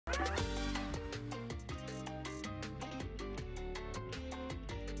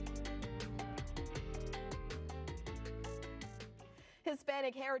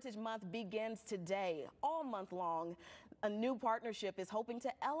Hispanic Heritage Month begins today. All month long, a new partnership is hoping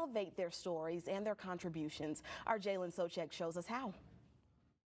to elevate their stories and their contributions. Our Jalen Socek shows us how.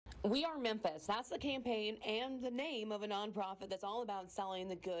 We Are Memphis. That's the campaign and the name of a nonprofit that's all about selling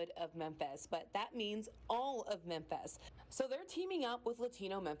the good of Memphis, but that means all of Memphis. So they're teaming up with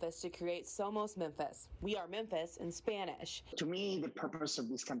Latino Memphis to create Somos Memphis. We Are Memphis in Spanish. To me, the purpose of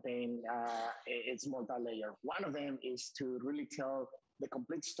this campaign is multi-layered. One of them is to really tell the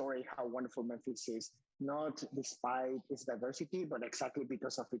complete story how wonderful Memphis is, not despite its diversity, but exactly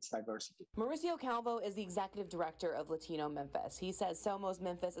because of its diversity. Mauricio Calvo is the executive director of Latino Memphis. He says Somos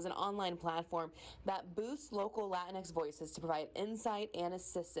Memphis is an online platform that boosts local Latinx voices to provide insight and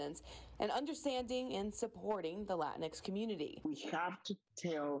assistance and understanding and supporting the Latinx community. We have to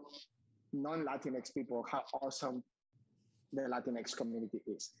tell non-Latinx people how awesome the Latinx community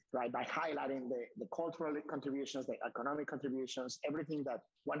is, right? By highlighting the cultural contributions, the economic contributions, everything that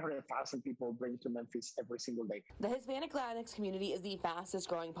 100,000 people bring to Memphis every single day. The Hispanic Latinx community is the fastest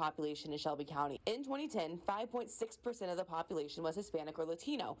growing population in Shelby County. In 2010, 5.6% of the population was Hispanic or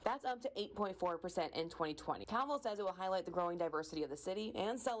Latino. That's up to 8.4% in 2020. Calvo says it will highlight the growing diversity of the city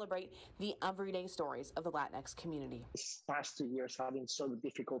and celebrate the everyday stories of the Latinx community. These past 2 years have been so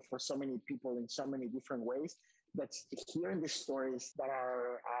difficult for so many people in so many different ways. But hearing these stories that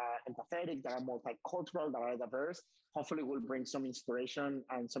are empathetic, that are multicultural, that are diverse, hopefully will bring some inspiration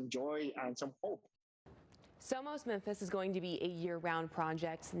and some joy and some hope. Somos Memphis is going to be a year-round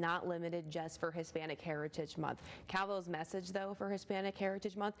project, not limited just for Hispanic Heritage Month. Calvo's message, though, for Hispanic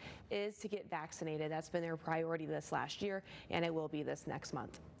Heritage Month is to get vaccinated. That's been their priority this last year, and it will be this next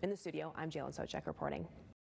month. In the studio, I'm Jalen Socek reporting.